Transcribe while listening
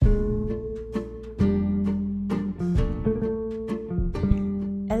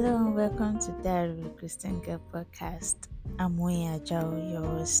to Diary with Christian Girl podcast. I'm Moya Ajao, your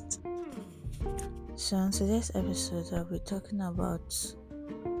host. So, in today's episode, I'll be talking about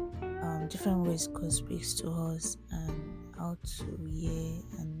different ways God speaks to us and how to hear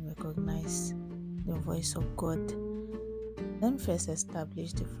and recognize the voice of God. Let me first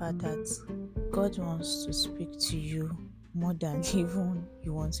establish the fact that God wants to speak to you more than even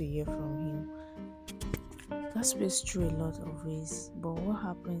you want to hear from Him. God speaks through a lot of ways, but what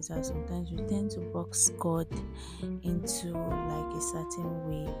happens is that sometimes we tend to box God into like a certain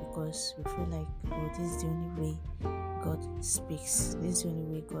way because we feel like, oh, this is the only way God speaks. This is the only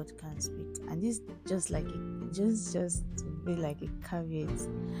way God can speak, and this just to be like a caveat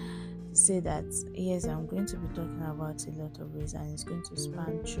to say that yes, I'm going to be talking about a lot of ways, and it's going to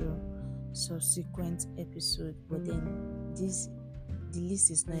span through subsequent episodes. But then the list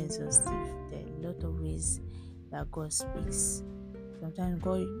is not exhaustive. There are a lot of ways that God speaks. Sometimes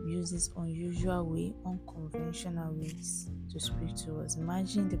God uses unusual way, unconventional ways to speak to us.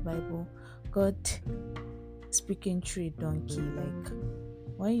 Imagine the Bible, God speaking through a donkey. Like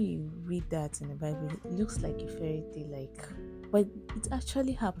when you read that in the Bible, it looks like a fairy tale, but it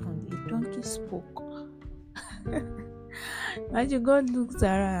actually happened. A donkey spoke. Imagine God looked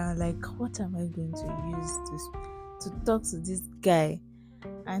around like, what am I going to use to talk to this guy?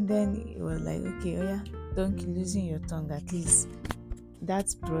 And then it was like, okay, oh yeah, donkey losing your tongue, at least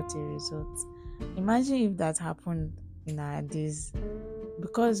that brought a result. Imagine if that happened in our days,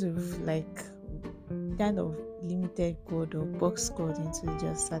 because we've like kind of limited God or boxed God into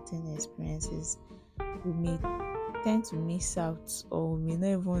just certain experiences, we may tend to miss out, or we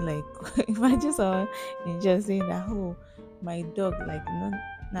may not even like imagine someone just saying that, oh, my dog, like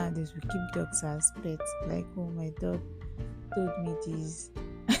nowadays we keep dogs as pets, like, oh, my dog told me this.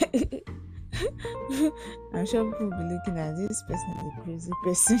 I'm sure people will be looking at this person as a crazy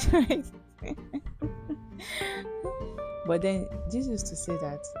person, right? But then this is to say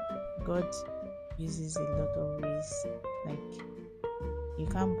that God uses a lot of ways. Like you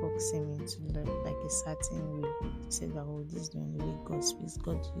can't box him into like a certain way to say that, oh, this is the only way God speaks.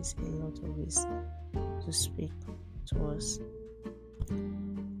 God uses a lot of ways to speak to us.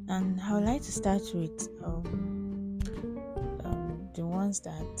 And I would like to start with the ones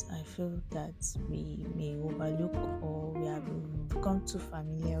that I feel that we may overlook, or we have become too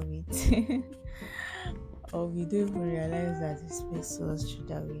familiar with, or we don't even realize that it speaks to us through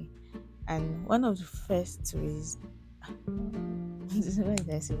that way. And one of the first ways, why did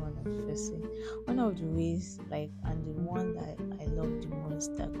I say one of the first ways? One of the ways, and the one that I love the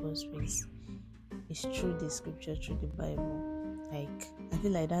most that God speaks is through the scripture, through the Bible. Like, I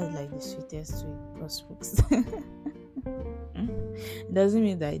feel like that's like the sweetest way God speaks. It doesn't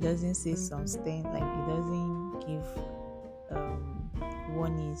mean that it doesn't say something, like it doesn't give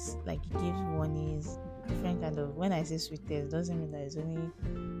warnings, like it gives warnings, different kind of. When I say sweetest, doesn't mean that it's only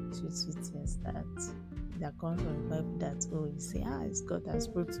sweetness that comes from the Bible, that, oh, you say, it's God that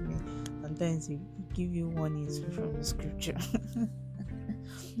spoke to me. Sometimes he give you warnings from the scripture.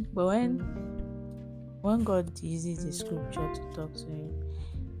 But when God uses the scripture to talk to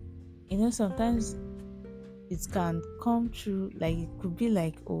you, sometimes it can come through, like it could be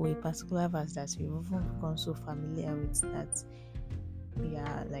like, oh, a particular verse that you've even become so familiar with that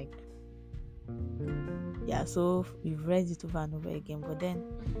so you've read it over and over again. But then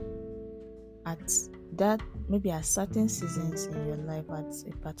at that, maybe at certain seasons in your life, at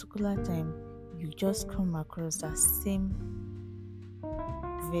a particular time, you just come across that same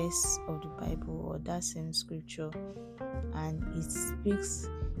verse of the Bible or that same scripture, and it speaks.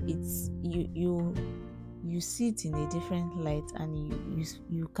 You see it in a different light, and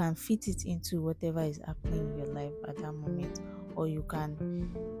you can fit it into whatever is happening in your life at that moment, or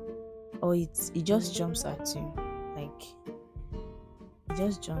it just jumps at you, like it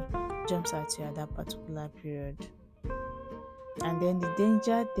just jumps at you at that particular period. And then the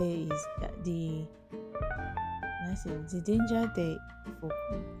danger there is that the danger there for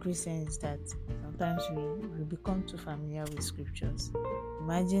Christians, that sometimes we become too familiar with scriptures.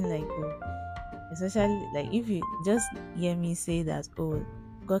 Imagine, like, especially like if you just hear me say that, oh,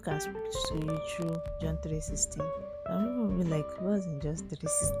 God can speak to you through John 3:16. Some people will be like, what's in just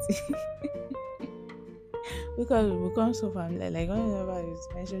 3:16? Because we become so familiar. Like whenever you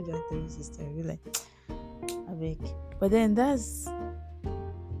mention John 3:16, we'll be like, I beg. But then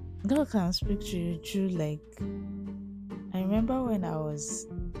God can speak to you through, like, I remember when I was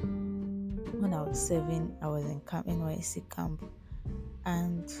 7, I was in NYSC camp,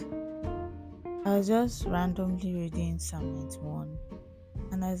 and I was just randomly reading Psalm 91,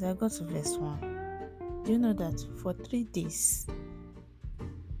 and as I got to verse 1, do you know that for 3 days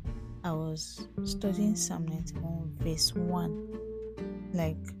I was studying Psalm 91 verse 1,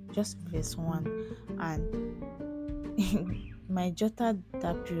 like just verse 1, and my jotter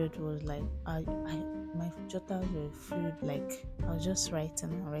that period was like my jotters were filled, like I was just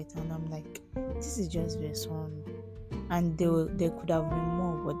writing and writing, and I'm like, this is just verse 1, and there could have been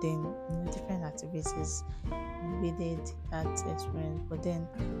more, but then different activities invaded that experience. But then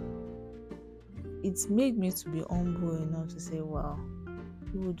it's made me to be humble enough to say, wow,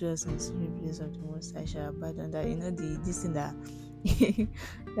 people just in the secret place of the Most High shall abide under. This thing that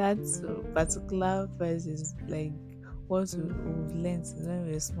that particular verse is like what we've learned when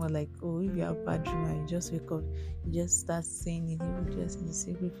we were small. Like, oh, if you have bad dream and you just wake up, you just start saying it. You just in the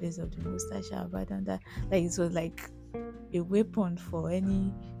secret place of the Most High shall abide under. Like, it was like a weapon for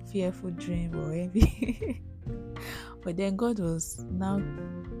any fearful dream or any. But then God was now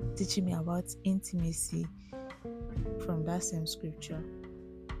teaching me about intimacy from that same scripture.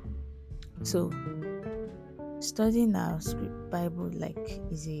 So studying our Bible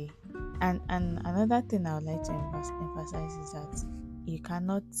is and another thing I would like to emphasize is that you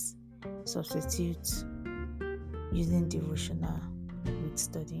cannot substitute using devotional with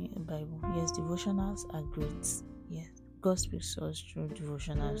studying the Bible. Yes, devotionals are great. Yes, God speaks to us through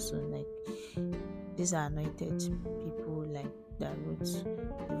devotionals. So these are anointed people that wrote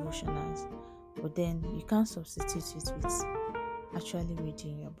devotionals. But then you can't substitute it with actually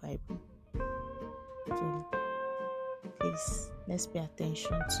reading your Bible. So please, let's pay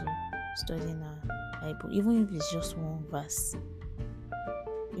attention to studying our Bible, even if it's just one verse.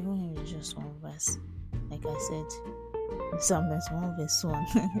 Like I said, Psalm 91 verse 1.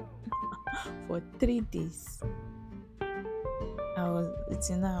 For 3 days.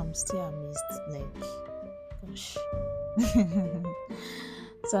 I'm still amazed. Gosh.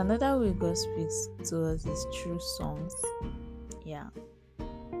 So another way God speaks to us is through songs. Yeah.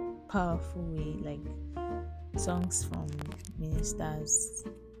 Powerful way, songs from ministers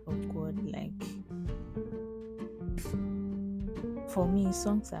of God. For me,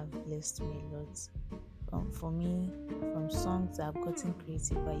 songs have blessed me a lot. For me, from songs I've gotten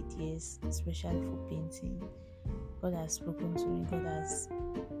creative ideas, especially for painting. God has spoken to me. God has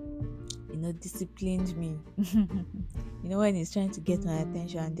disciplined me. When He's trying to get my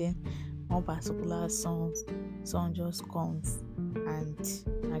attention, and then one particular song just comes, and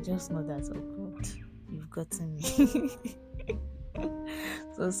I just know that, oh God, you've gotten me.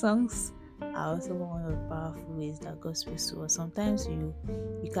 So songs are also one of the powerful ways that God speaks to us. Sometimes you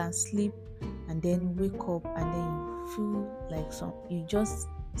can sleep and then wake up, and then you feel like you just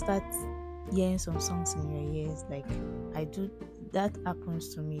start hearing some songs in your ears. That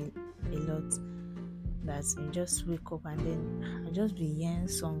happens to me a lot, that you just wake up and then I'll just be hearing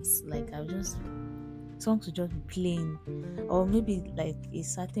songs, songs will just be playing, or maybe a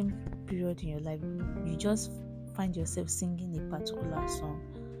certain period in your life you just find yourself singing a particular song.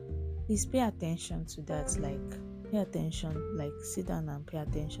 Please pay attention to that. Pay attention, sit down and pay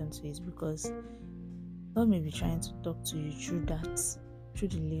attention to it, because God may be trying to talk to you through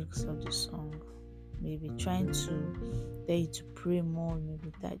the lyrics of the song. Maybe trying to tell you to pray more,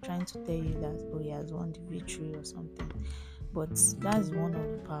 maybe trying to tell you that, oh, He has won the victory or something. But that's one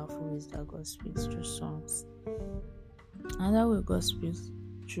of the powerful ways that God speaks, through songs. Another way God speaks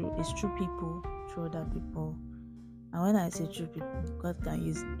is through people, through other people. And when I say through people, God can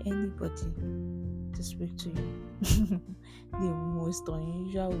use anybody to speak to you. The most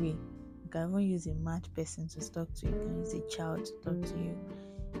unusual way. You can even use a mad person to talk to you. You can use a child to talk to you.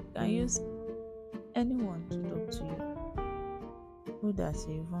 You can use anyone to talk to you. Who that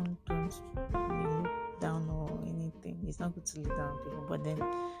you even don't look down or anything. It's not good to look down on people. But then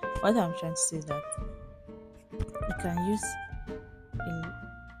what I'm trying to say is that you can use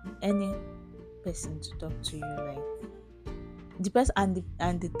any person to talk to you, the person,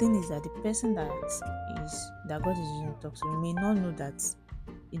 and the thing is that the person that God is using to talk to you may not know that.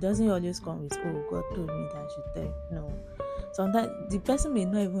 It doesn't always come with, oh, God told me that I should tell you. No, sometimes the person may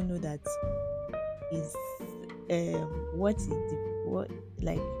not even know that is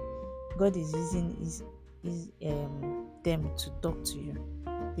God is using is them to talk to you.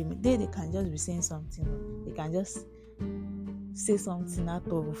 They can just be saying something. They can just say something out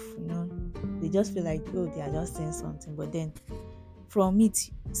of, they just feel like, oh, they are just saying something, but then from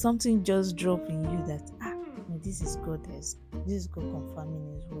it, something just drop in you that, no, this is God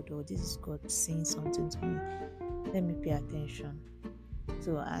confirming His word, or this is God saying something to me. Let me pay attention.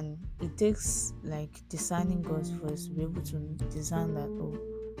 So, and it takes discerning God's voice to be able to discern that,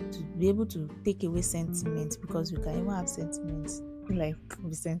 to be able to take away sentiments, because we can even have sentiments, be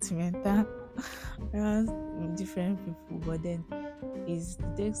sentimental around different people, but then it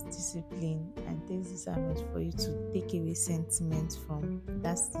takes discipline and takes discernment for you to take away sentiment from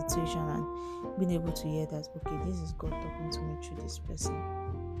that situation and being able to hear that, okay, this is God talking to me through this person.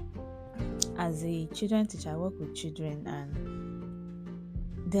 As a children teacher, I work with children,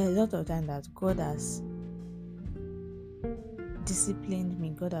 and there are a lot of times that God has disciplined me.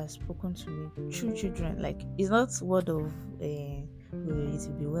 God has spoken to me through children. Like, it's not word of it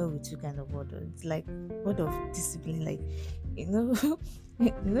will be well with you kind of word. It's like word of discipline. Like,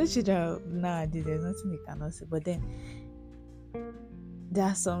 children nowadays, there's nothing they cannot say. But then there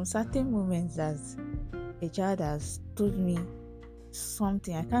are some certain moments that a child has told me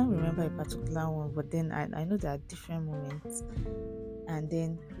something. I can't remember a particular one, but then I know there are different moments. And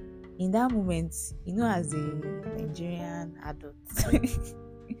then in that moment, as a Nigerian adult,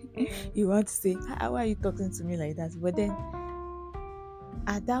 you want to say, how are you talking to me like that? But then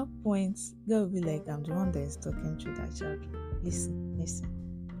at that point, God will be like, I'm the one that is talking to that child. Listen.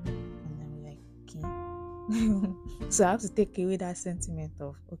 And I'm like, okay. So I have to take away that sentiment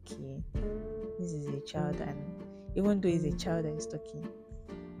of, okay, this is a child, and even though it's a child that is talking,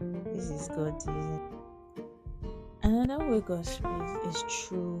 this is God. Another way God speaks is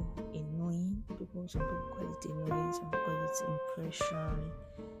through a knowing. Some people call it a knowing, some call it impression.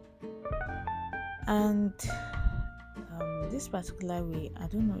 And this particular way, I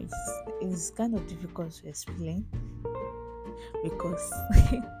don't know, it's kind of difficult to explain, because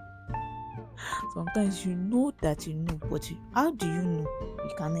sometimes you know that you know, but how do you know?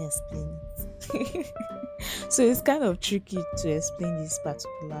 You cannot explain it. So it's kind of tricky to explain this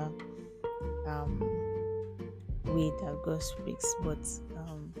particular way that God speaks. But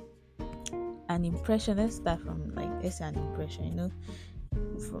an impression, let's start from, like, let's say an impression,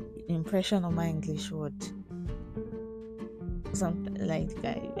 from impression on my English word. Something like,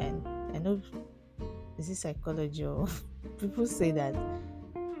 I know, is it psychology or people say that,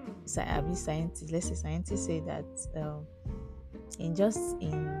 scientists, let's say scientists say that in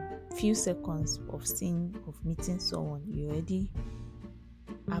few seconds of meeting someone, you already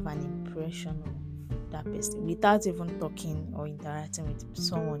have an impression of that person without even talking or interacting with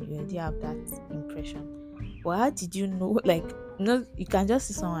someone. You already have that impression. But how did you know? Like, you can just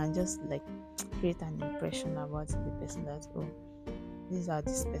see someone and just like create an impression about the person, that, oh, this is how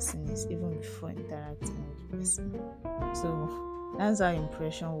this person is, even before interacting with the person. So that's how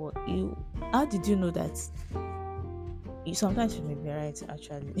impression works. How did you know that? Sometimes you may be right,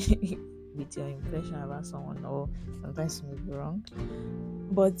 actually, with your impression about someone, or sometimes you may be wrong.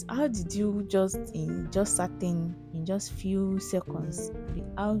 But how did you in just few seconds,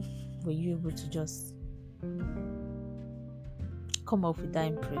 how were you able to just come up with that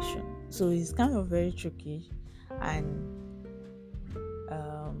impression? So it's kind of very tricky, and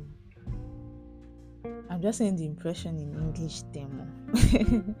I'm just saying the impression in English term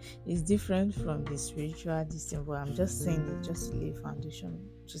is different from the spiritual distance, but I'm just saying it just to lay foundation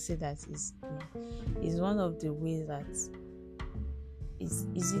to say that is one of the ways that is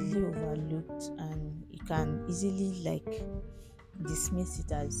easily overlooked, and you can easily like dismiss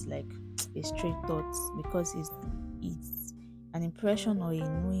it as like a straight thought, because it's an impression or a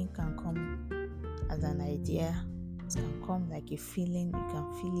knowing can come as an idea. It can come like a feeling. You can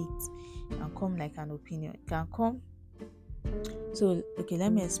feel it. It can come like an opinion. It can come. So, okay,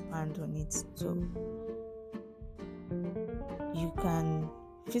 let me expand on it. So, you can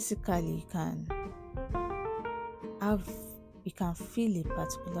physically, you can feel a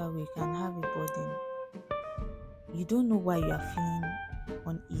particular way. You can have a burden. You don't know why you are feeling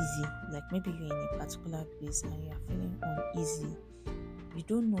uneasy. Like, maybe you're in a particular place and you are feeling uneasy. You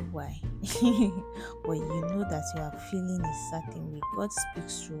don't know why, but you know that you are feeling a certain way. God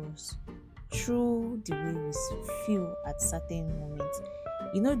speaks to us through the way we feel at certain moments.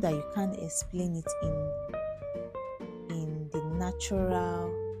 You know that you can't explain it in the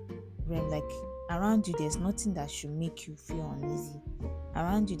natural realm. Like, around you, there's nothing that should make you feel uneasy.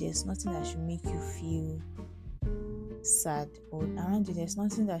 Around you, there's nothing that should make you feel sad, or around you, there's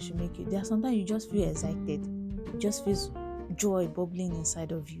nothing that should make you. There are sometimes you just feel excited. You just feel joy bubbling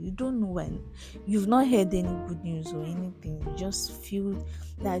inside of you. You don't know when. You've not heard any good news or anything. You just feel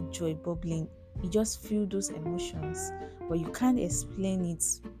that joy bubbling. You just feel those emotions, but you can't explain it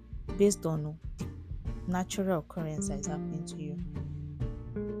based on the natural occurrence that is happening to you.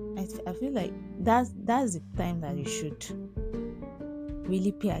 I feel like that's the time that you should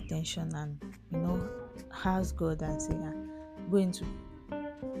really pay attention and ask God and say, go into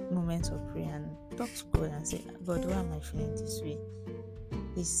moments of prayer and talk to God and say, God, why am I feeling this way?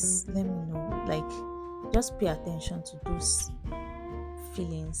 Please let me know. Like, just pay attention to those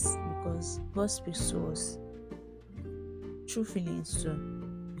feelings, because God speaks to us true feelings too.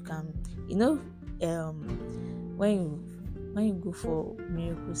 You can, you know, when you go for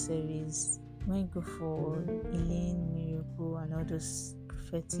miracle service, when you go for healing, miracle, and all those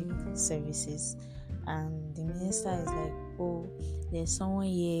prophetic services, and the minister is like, oh, there's someone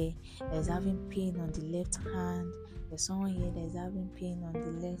here that's having pain on the left hand, there's someone here that's having pain on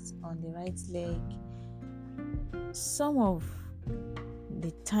the right leg. Some of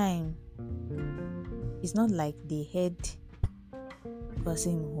the time, it's not like they heard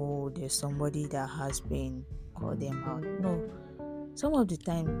person, oh, there's somebody that has pain, call them out. No, some of the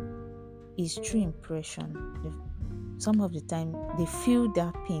time it's true impression. Some of the time they feel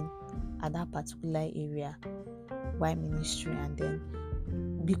that pain at that particular area while ministry, and then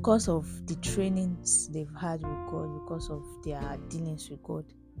because of the trainings they've had with God, because of their dealings with God,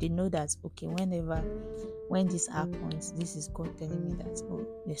 they know that okay, when this happens, this is God telling me that, oh,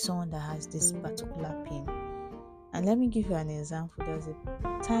 there's someone that has this particular pain. And let me give you an example. There's a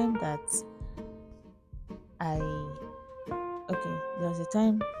time that there was a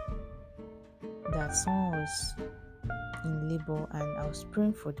time that someone was in labor, and I was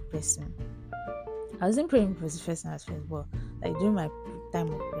praying for the person. I wasn't praying for the person at first, but like during my time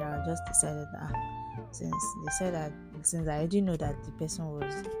of prayer, I just decided that since I already know that they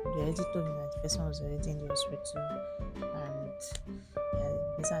already told me that the person was already in the hospital, and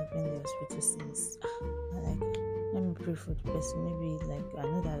the person has been in the hospital since. Let me pray for the person. Maybe like I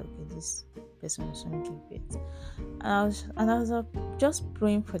know that okay, this person will soon give birth. And I was just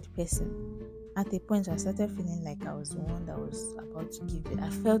praying for the person. At a point, I started feeling like I was the one that was about to give birth. I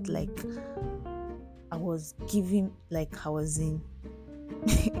felt like I was giving, like I was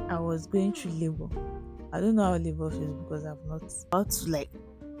I was going through labor. I don't know how labor feels because I've not about to like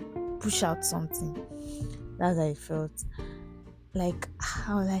push out something. That's how I felt. Like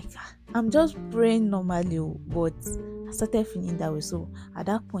I'm just praying normally, but I started feeling that way. So at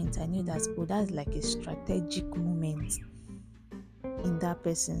that point, I knew that that's like a strategic moment in that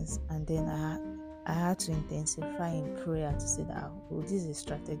person's, and then I had to intensify in prayer to say that this is a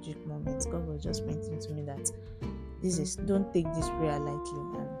strategic moment. God was just pointing to me that don't take this prayer lightly,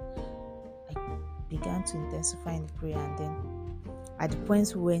 and I began to intensify in the prayer. And then at the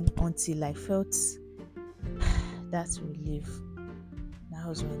point until I felt that relief, that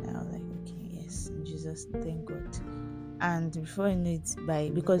was when I was like, okay, yes, in Jesus, thank God. And before I knew it,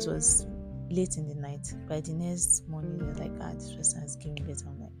 because it was late in the night, by the next morning they were like, this person has given birth.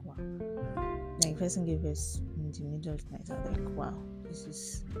 I'm like, wow. Like, the person gave birth in the middle of the night. I was like, wow, this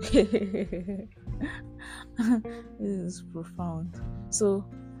is this is profound. So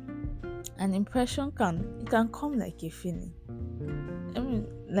an impression can come like a feeling. I mean,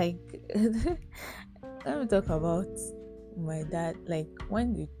 like let me talk about my dad. Like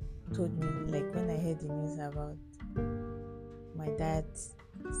when they told me, like when I heard the news about my dad's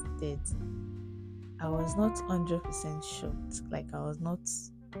death, I was not 100% shocked. Like I was not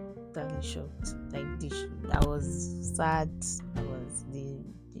totally shocked. Like I was sad. The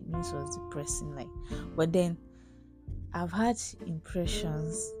news was depressing. Like, but then I've had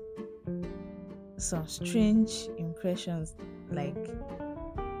impressions, some strange impressions, like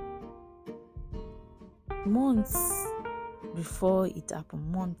months before it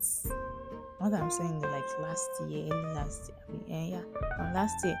happened. Months. What I'm saying is like early last year. From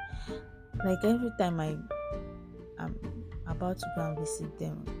last year, like every time I'm about to go and visit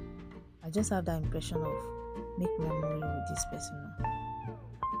them, I just have that impression of make memory with this person.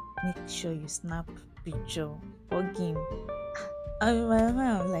 Make sure you snap picture, hug him. I mean, my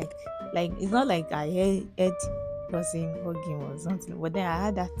mind was like it's not like I heard person hug him or something, but then I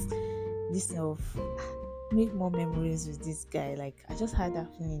had this of make more memories with this guy. Like I just had that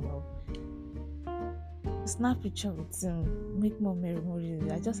feeling of snap picture with him, make more memories.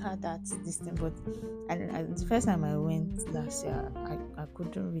 I just had this thing, but the first time I went last year, I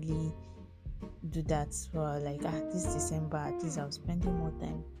couldn't really do that. So like this December, at least I was spending more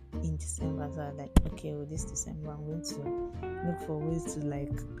time in December. So I was like, okay, this December I'm going to look for ways to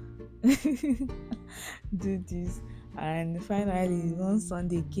like do this. And finally one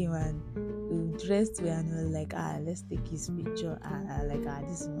Sunday came and we dressed well and we were like, let's take his picture. And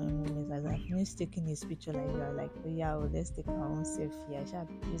this is my moment. As I finished taking his picture, like we were like, oh yeah, let's take our own selfie. I should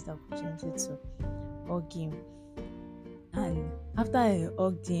use the opportunity to hug him. And after I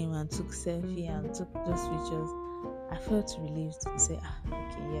hugged him and took selfie and took those pictures, I felt relieved to say,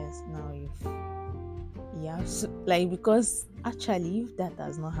 okay, yes, now you have to, like, because actually if that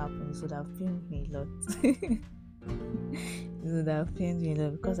has not happened, it would have pained me a lot. It would have pained me a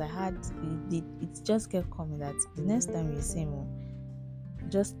lot because I had it just kept coming that the next time you see me,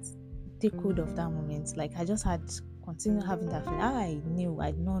 just take hold of that moment. Like I just had continue having that feeling. How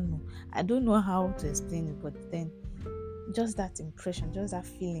I don't know. I don't know how to explain it, but then just that impression, just that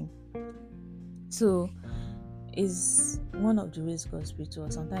feeling. So is one of the ways God speaks to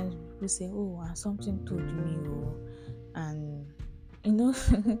us. Sometimes people say, "Oh, something told me," and you know,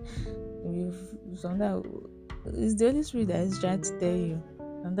 sometimes it's the Holy Spirit that is trying to tell you.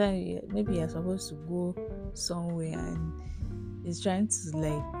 Sometimes maybe you're supposed to go somewhere and it's trying to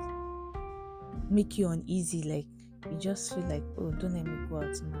like make you uneasy, like you just feel like, oh, don't let me go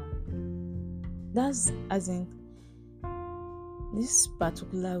out now. That's as in this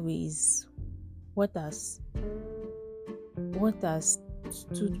particular way is what has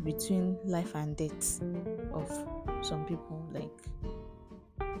stood between life and death of some people, like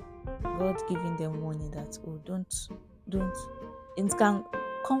God giving them warning that, oh, don't. It can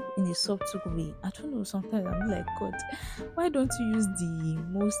come in a subtle way. I don't know, sometimes I'm like, God, why don't you use the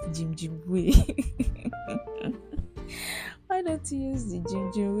most Jim way? Why don't you use the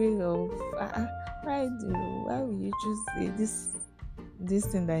Jim way of why will you choose this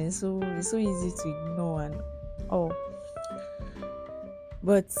thing that is so easy to ignore and all?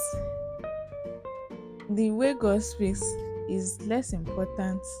 But the way God speaks is less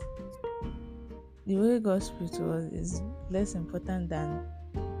important. The way God speaks to us is less important than,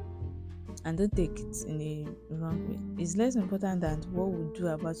 and don't take it in a wrong way, it's less important than what we do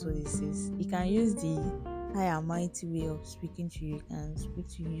about what He says. He can use the high and mighty way of speaking to you. He can speak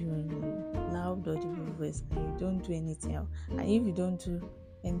to you in a loud audible voice and you don't do anything else. And if you don't do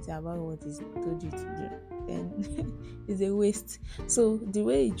anything about what He's told you to do, then it's a waste. So the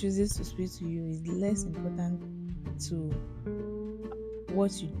way He chooses to speak to you is less important to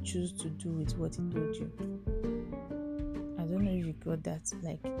what you choose to do with what He told you. I don't know if you got that.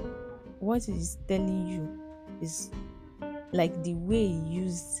 Like, what He's telling you is like the way He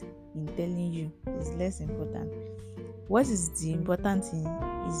used in telling you is less important. What is the important thing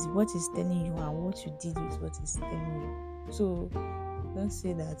is what He's telling you and what you did with what He's telling you. So don't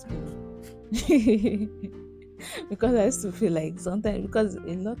say that, because I used to feel like sometimes, because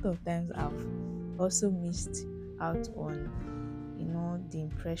a lot of times I've also missed out on, the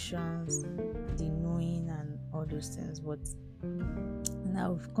impressions, the knowing and all those things. But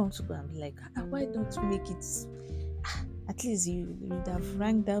now I've come to go and be like, why don't you make it, at least you would have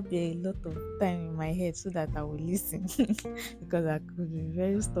rang that bell a lot of time in my head so that I will listen. Because I could be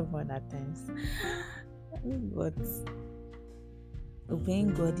very stubborn at times. But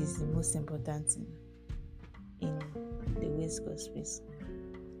obeying God is the most important thing in the ways God speaks.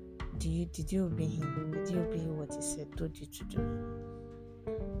 Did you obey Him? Did you obey what He said, told you to do?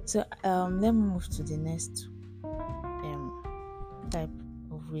 So let me move to the next type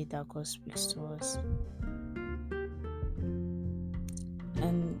of way that God speaks to us.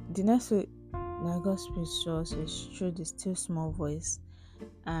 And the next way that God speaks to us is through the still small voice.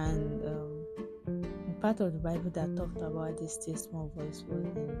 And the part of the Bible that talked about this still small voice was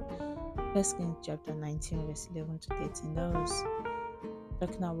in 1 Kings chapter 19, verse 11 to 13. That was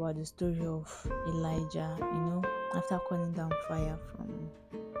talking about the story of Elijah, after calling down fire from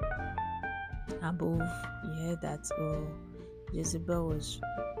above. You heard that Jezebel was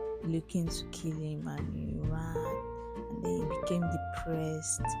looking to kill him and he ran, and then he became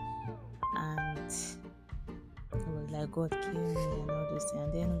depressed and he was like, God, kill me and all those things.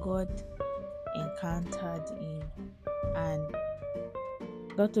 And then God encountered him and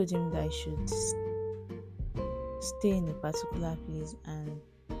God told him that he should stay in a particular place and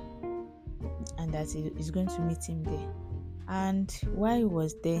that he's going to meet him there. And while he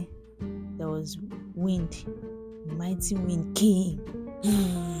was there was wind. Mighty wind came.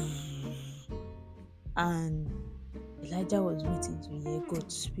 And Elijah was waiting to hear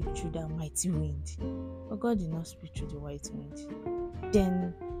God speak through that mighty wind. But God did not speak through the white wind.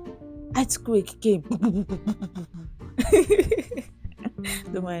 Then earthquake came.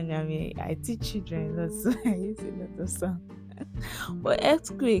 Don't mind me, I teach children a lot, so I use a lot of sound. But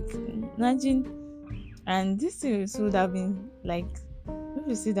earthquake, imagine, and this thing would have been like, if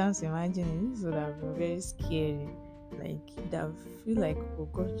you sit down to imagine it, this would have been very scary. Like, you'd have feel like, oh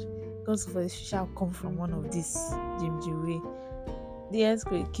God, God's voice shall come from one of these Jim way. The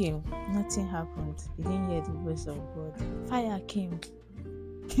earthquake came, nothing happened. He didn't hear the voice of God. Fire came.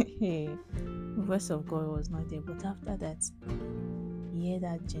 The voice of God was not there. But after that, he heard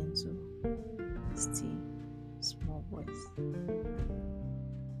that gentle, still, small voice.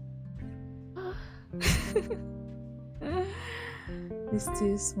 The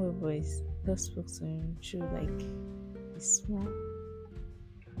still small voice, God spoke to him through like a small,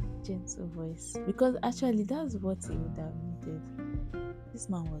 gentle voice. Because actually, that's what he would have needed. This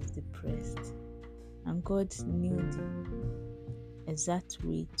man was depressed. and God knew the exact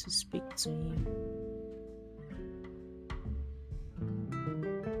way to speak to him.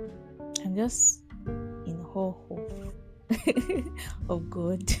 And just in awe of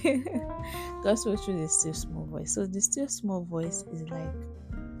God, God spoke through the still small voice. So the still small voice is like,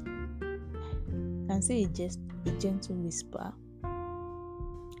 I can say just a gentle whisper,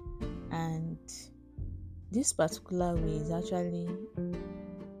 and this particular way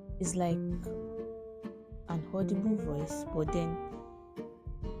is like an audible voice, but then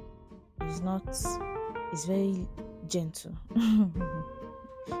it's very gentle.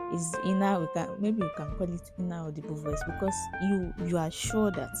 It's inner, we can call it inner audible voice, because you are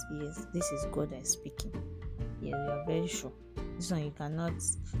sure that yes, this is God that is speaking. Yeah, you are very sure. This one you cannot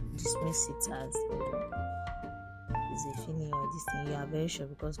dismiss it as is a feeling or this thing. You are very sure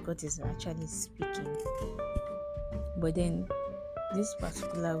because God is actually speaking. But then this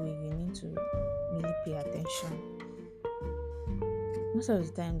particular way, you need to really pay attention. Most of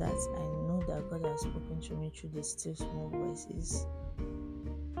the time that I know that God has spoken to me through the still small voices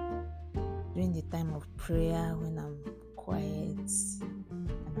during the time of prayer, when I'm quiet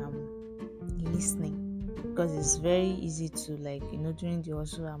and I'm listening. Because it's very easy to during the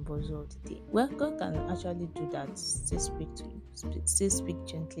hustle and bustle of the day. Well, God can actually do that, still speak to you, still speak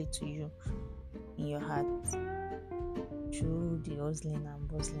gently to you in your heart through the hustling and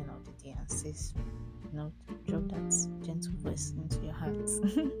bustling of the day, and says, drop that gentle voice into your heart.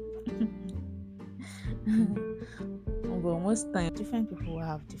 But most times, different people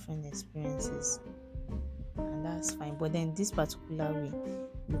have different experiences, and that's fine. But then this particular way,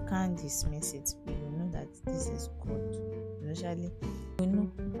 you can't dismiss it. You know that this is God. Usually, you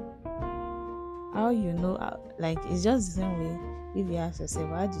know how it's just the same way. If you ask yourself,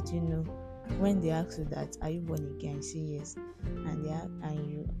 how did you know? When they ask you that, are you born again? You say yes, and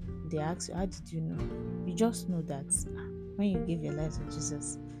they ask you, how did you know? You just know that when you give your life to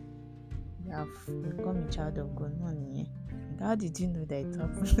Jesus, you have become a child of God. How did you know that it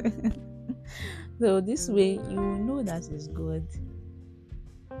happened? So this way, you will know that it's God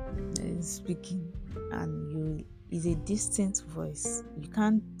that is speaking, and is a distinct voice. You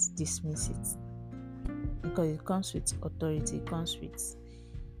can't dismiss it because it comes with authority. It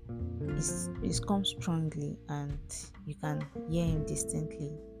comes strongly, and you can hear him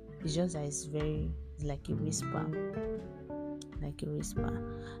distinctly. It's just that it's like a whisper,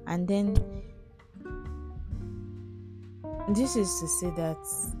 and then this is to say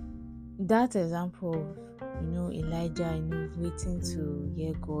that example of Elijah waiting to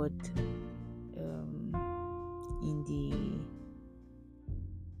hear God in the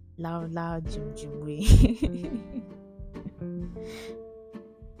loud jim way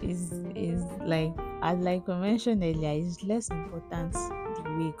is like, as I mentioned earlier, it's less important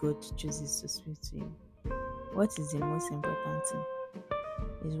the way God chooses to speak to you. What is the most important thing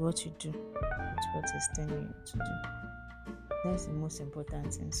is what you do with what He's telling you to do. That's the most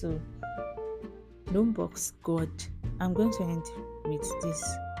important thing. So don't box God. I'm going to end with this,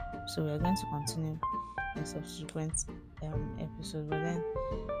 so we're going to continue in subsequent episodes. But then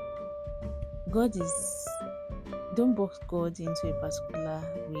don't box God into a particular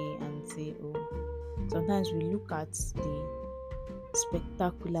way and say, sometimes we look at the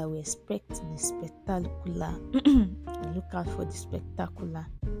spectacular, we expect the spectacular. We look out for the spectacular.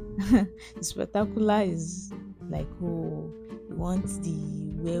 The spectacular is like, you want the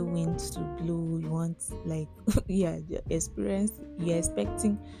whirlwind to blow, you want the experience. You're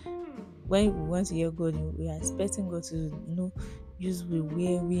expecting, when we want to hear God, we are expecting God to use the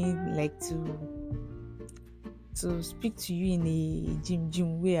whirlwind, to speak to you in a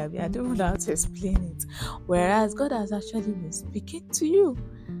jim way. I don't know how to explain it. Whereas God has actually been speaking to you.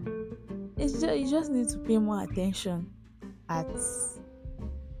 You just need to pay more attention at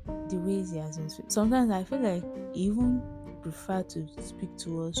the ways He has been speaking. Sometimes I feel like He even prefer to speak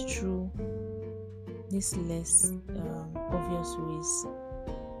to us through these less obvious ways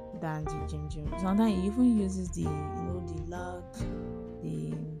than the jim. Sometimes He even uses the loud,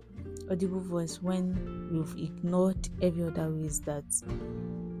 the audible voice when we've ignored every other ways that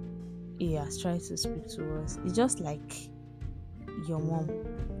He has tried to speak to us. It's just like your mom,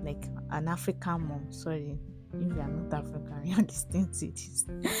 like an African mom. Sorry, if you are not African, you understand it. Is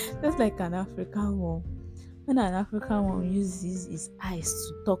just like an African mom. When an African mom uses his eyes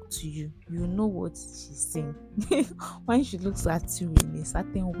to talk to you, you know what she's saying. When she looks at you in a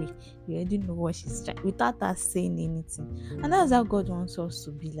certain way, you already know what she's trying, without her saying anything. And that's how God wants us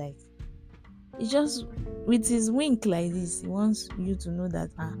to be like. He just, with His wink like this, He wants you to know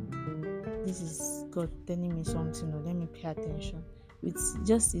that this is God telling me something, or let me pay attention. With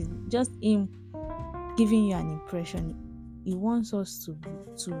just Him giving you an impression. He wants us to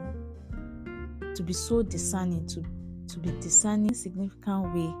be so discerning, to be discerning in a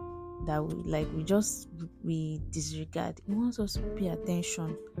significant way that we disregard. He wants us to pay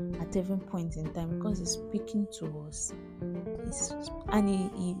attention at every point in time because he's speaking to us.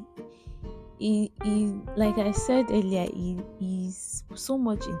 He like I said earlier, he's so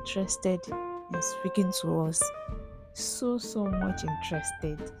much interested in speaking to us. So much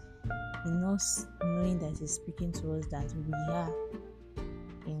interested in us knowing that he's speaking to us, that we are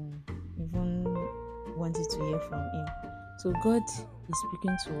in even wanting to hear from him. So God is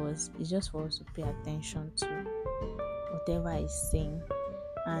speaking to us. It's just for us to pay attention to whatever he's saying.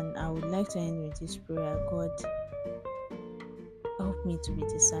 And I would like to end with this prayer. God, help me to be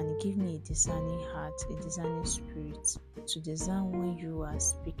discerning. Give me a discerning heart, a discerning spirit, to discern when you are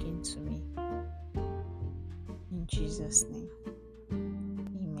speaking to me. In Jesus' name.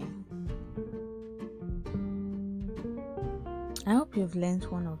 Amen. I hope you've learned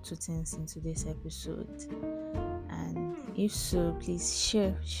one or two things in today's episode. And if so, please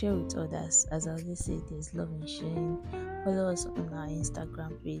share with others. As I always say, there's love in sharing. Follow us on our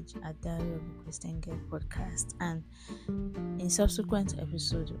Instagram page at Diary of a Christian Girl Podcast. And in subsequent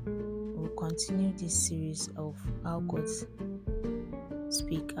episodes, we'll continue this series of how God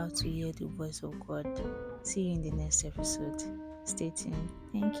speak, how to hear the voice of God. See you in the next episode. Stay tuned.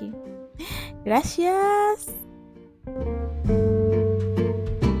 Thank you. Gracias.